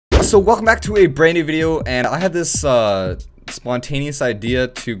So welcome back to a brand new video, and I had this spontaneous idea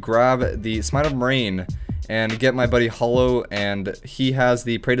to grab the Smite of Merain and get my buddy Hollow, and he has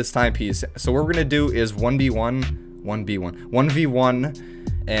the Praedyth Timepiece. So what we're gonna do is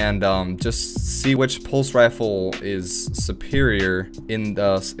 1v1, and just see which pulse rifle is superior in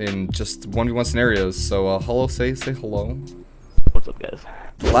just 1v1 scenarios. So Hollow, say hello. What's up, guys?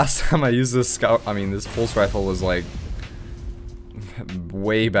 Last time I used this this pulse rifle was like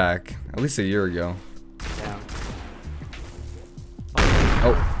way back, at least a year ago. Yeah.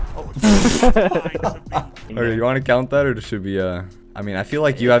 Okay, you want to count that, or should we? I mean, I feel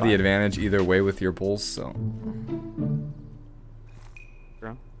like you have the advantage either way with your pulse, so.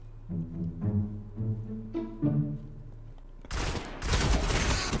 Bro.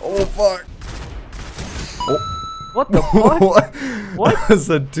 Oh fuck! Oh. What the fuck? What? That was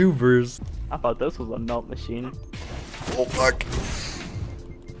a 2 burst. I thought this was a melt machine. Oh fuck!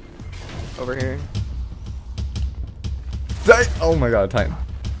 Over here. Oh my god, time.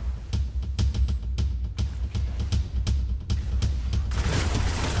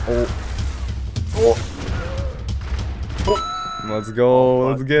 Oh. Oh. Oh. Let's go.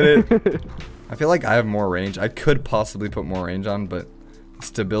 Let's get it. I feel like I have more range. I could possibly put more range on, but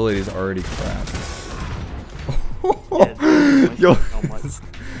stability is already crap. Yeah, Yo. so much.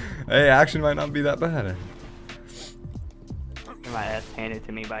 Hey, action might not be that bad. My ass handed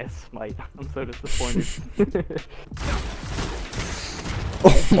to me by a Smite. I'm so disappointed.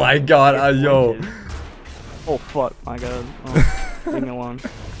 Oh my god, yo. Oh fuck, my god. Oh, leave me alone.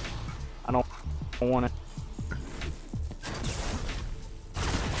 I don't want it.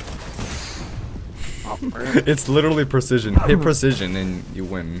 Oh, It's literally precision. Hit precision and you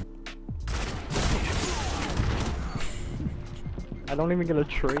win. I don't even get a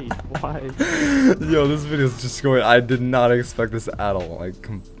trade. Why? Yo, this video is just going. I did not expect this at all. Like,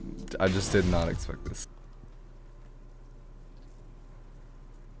 I just did not expect this.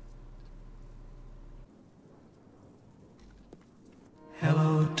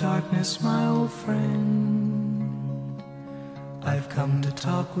 Hello, darkness, my old friend. I've come to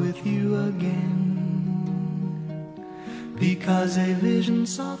talk with you again. Because a vision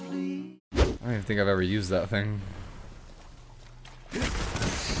softly. I don't even think I've ever used that thing.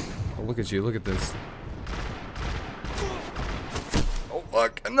 Oh, look at you, look at this. Oh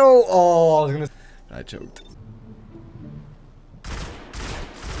fuck, no! Oh, I choked.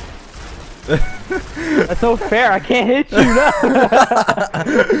 That's so fair, I can't hit you now!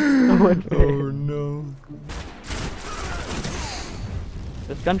 Oh no.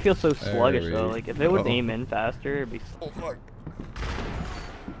 This gun feels so sluggish There though, we like if it would go. aim in faster, it'd be... Oh fuck.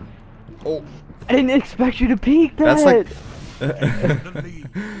 Oh. I didn't expect you to peek that! That's like...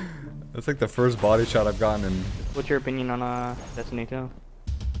 That's like the first body shot I've gotten in What's your opinion on Destiny 2?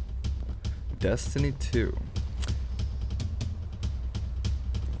 Destiny 2.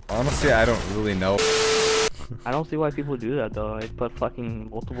 Honestly, I don't really know. I don't see why people do that though. Like put fucking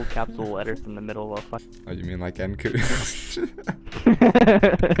multiple capital letters in the middle of a fuck. Oh, you mean like Enku?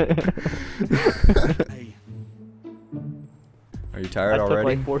 Are you tired I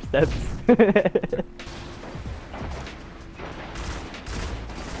already? took like 4 steps.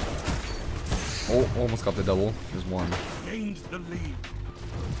 Oh, almost got the double. There's one. Gains the lead.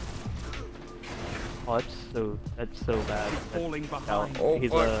 Oh, that's so bad. Falling behind. Oh,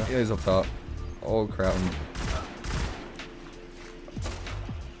 He's fuck. Yeah, he's up top. Oh, crap.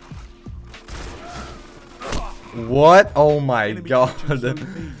 What? Oh my god.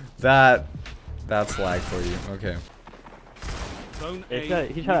 That's lag for you. Okay. Zone He's A.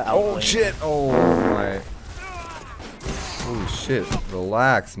 trying to Oh outplay. shit. Oh my. Holy shit.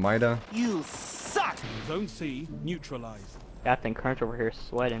 Relax, Mida. You suck. Zone C neutralized. Captain Crunch over here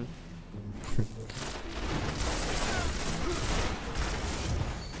sweating.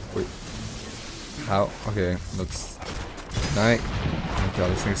 Wait. How? Okay, let's. Night. Oh my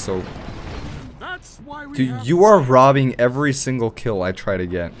god, this thing's so. That's why we Dude, have you are robbing every single kill I try to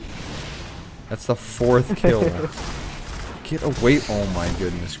get. That's the 4th kill. Get away. Oh my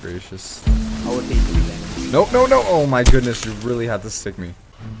goodness gracious. I would hate to do that. Nope, no, no. Oh my goodness, you really had to stick me.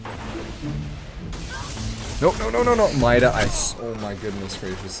 Nope, no, no, no, no. Mida, oh my goodness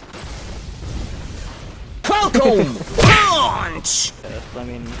gracious. Welcome! Punch! Yes, I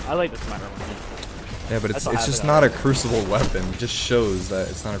mean, I like the Smite one. Yeah, but That's it's what just happened not a already. Crucible weapon. It just shows that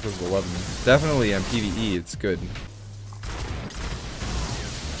it's not a Crucible weapon. Definitely in PvE, it's good.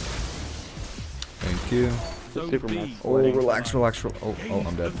 Thank you. Zone Super B. mess. Oh, relax, relax, oh,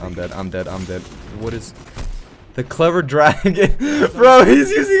 I'm dead, I'm dead, I'm dead, I'm dead. What is... The clever dragon? Bro,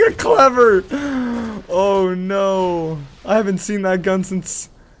 he's using a clever! Oh no. I haven't seen that gun since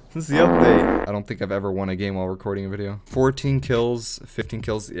This is the update. I don't think I've ever won a game while recording a video. 14 kills, 15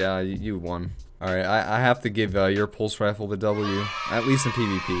 kills. Yeah, you won. Alright, I have to give your pulse rifle the W, at least in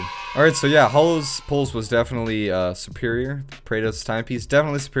PvP. Alright, so yeah, Hollow's pulse was definitely superior. Praedyth's timepiece,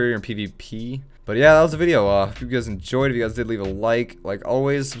 definitely superior in PvP. But yeah, that was the video. If you guys enjoyed, if you guys did, leave a like. Like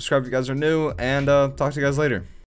always, subscribe if you guys are new, and talk to you guys later.